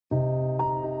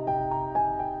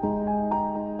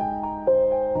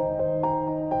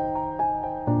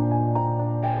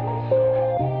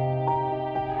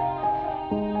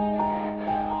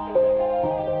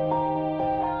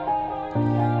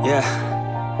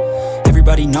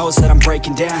Everybody knows that I'm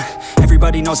breaking down.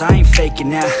 Everybody knows I ain't faking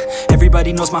now.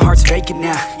 Everybody knows my heart's vacant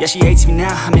now. Yeah, she hates me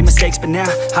now, I made mistakes but now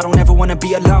I don't ever wanna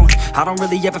be alone. I don't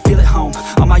really ever feel at home.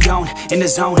 On my own, in the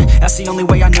zone, that's the only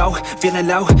way I know. Feeling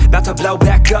low, about to blow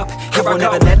back up. Here I won't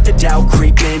ever let the doubt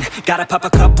creep in. Gotta pop a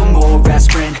couple more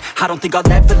aspirin. I don't think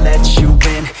I'll ever let you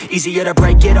in. Easier to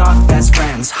break it off best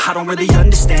friends. I don't really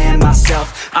understand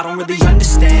myself. I don't really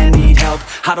understand, need help.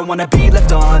 I don't wanna be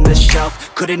left on the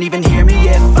shelf. Couldn't even hear me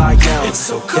if I yelled. It's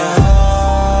so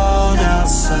cold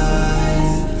outside,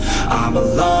 I'm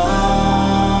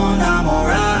alone, I'm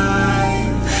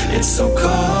alright. It's so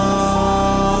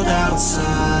cold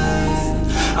outside,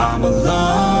 I'm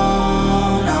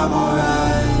alone, I'm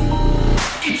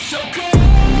alright. It's so cold.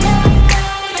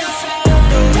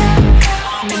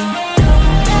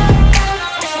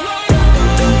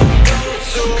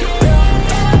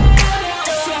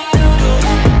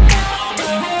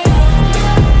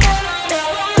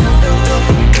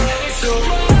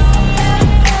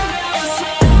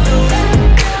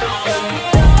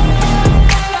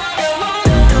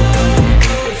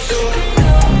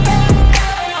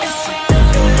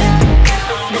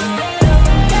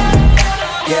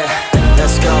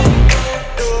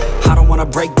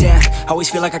 Break down, always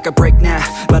feel like I could break now,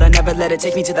 but I never let it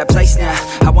take me to that place now.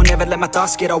 I won't ever let my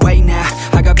thoughts get away now.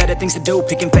 I got better things to do,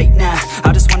 picking fate now.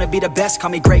 I just wanna be the best, call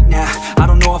me great now. I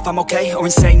don't know if I'm okay or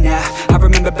insane now. I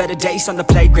remember better days on the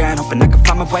playground, hoping I can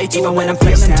find my way to even when I'm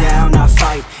feeling down, I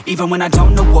fight, even when I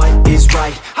don't know what is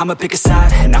right. I'ma pick a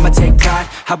side, and I'ma take pride.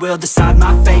 I will decide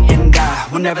my fate, and I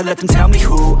will never let them tell me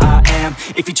who I am.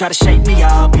 If you try to shape me,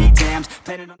 I'll be damned.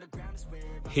 Planet on the ground is where...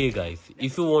 Hey guys,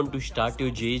 if you want to start your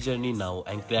JEE journey now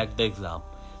and crack the exam,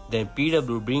 then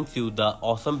PW brings you the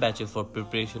awesome batches for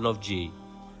preparation of JEE.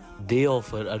 They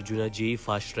offer Arjuna JEE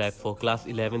Fast Track for class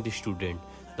 11th student.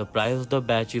 The price of the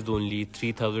batch is only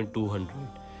 3,200,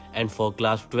 and for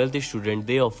class 12th student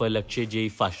they offer Lakshya JEE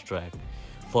Fast Track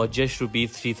for just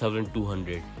Rs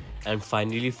 3,200. And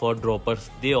finally for droppers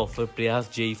they offer Prayas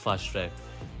JEE Fast Track.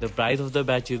 The price of the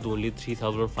batch is only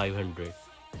 3,500.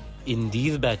 In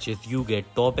these batches, you get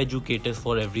top educators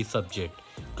for every subject.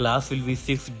 Class will be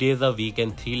 6 days a week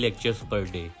and 3 lectures per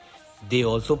day. They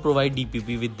also provide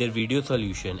DPP with their video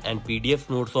solution and PDF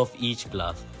notes of each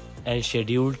class and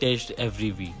schedule tests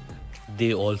every week.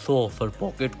 They also offer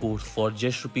pocket course for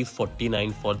just Rs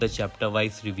 49 for the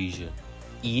chapter-wise revision.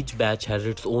 Each batch has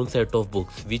its own set of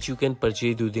books which you can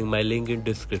purchase using my link in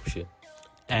description.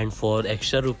 And for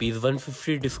extra Rs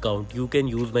 150 discount, you can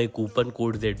use my coupon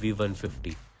code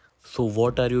ZV150. So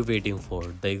what are you waiting for?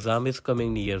 The exam is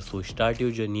coming near, so start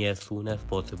your journey as soon as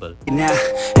possible. Now,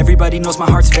 everybody knows my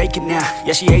heart's vacant now.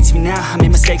 Yeah, she hates me now, I made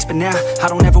mistakes but now I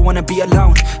don't ever wanna be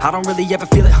alone. I don't really ever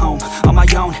feel at home. On my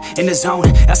own, in the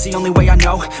zone, that's the only way I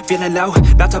know. Feeling low,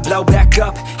 about to blow back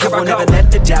up. Here I won't ever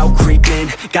let the doubt creep in.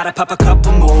 Gotta pop a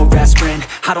couple more aspirin.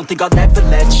 I don't think I'll ever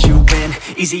let you in.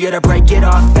 Easier to break it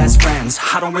off best friends.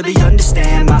 I don't really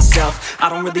understand myself. I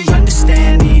don't really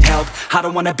understand, need help. I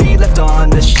don't wanna be left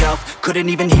on the shelf. Couldn't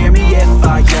even hear me if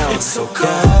I yelled. It's so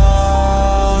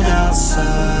cold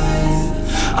outside,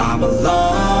 I'm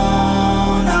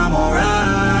alone, I'm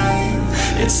alright.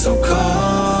 It's so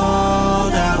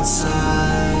cold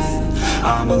outside,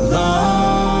 I'm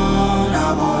alone,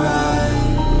 I'm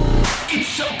alright. It's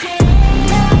so cold.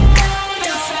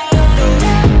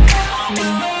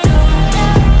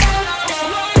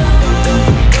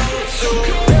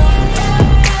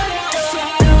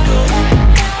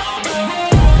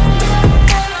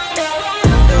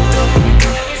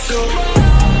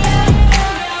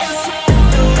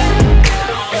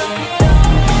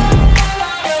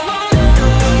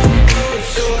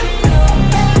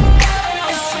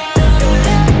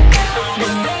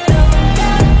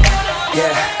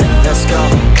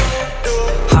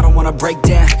 Break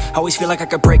down, always feel like I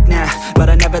could break now, but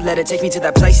I never let it take me to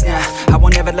that place now. I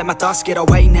won't ever let my thoughts get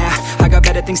away now. I got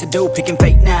better things to do, picking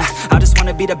fate now. I just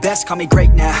wanna be the best, call me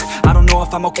great now. I don't know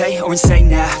if I'm okay or insane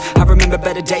now. I remember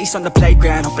better days on the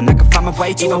playground, hoping I can find my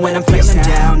way to even when I'm feeling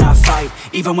down, I fight,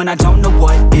 even when I don't know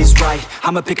what is right.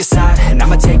 I'ma pick a side, and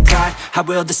I'ma take pride. I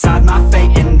will decide my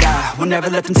fate, and I will never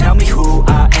let them tell me who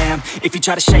I am. If you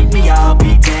try to shape me, I'll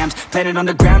be damned. Planet on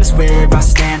the ground is where I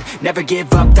stand. Never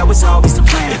give up, that was always the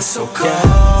plan. It's so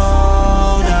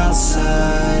cold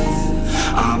outside,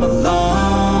 I'm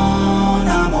alone,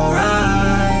 I'm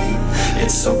alright.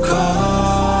 It's so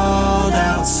cold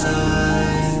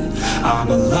outside, I'm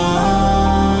alone.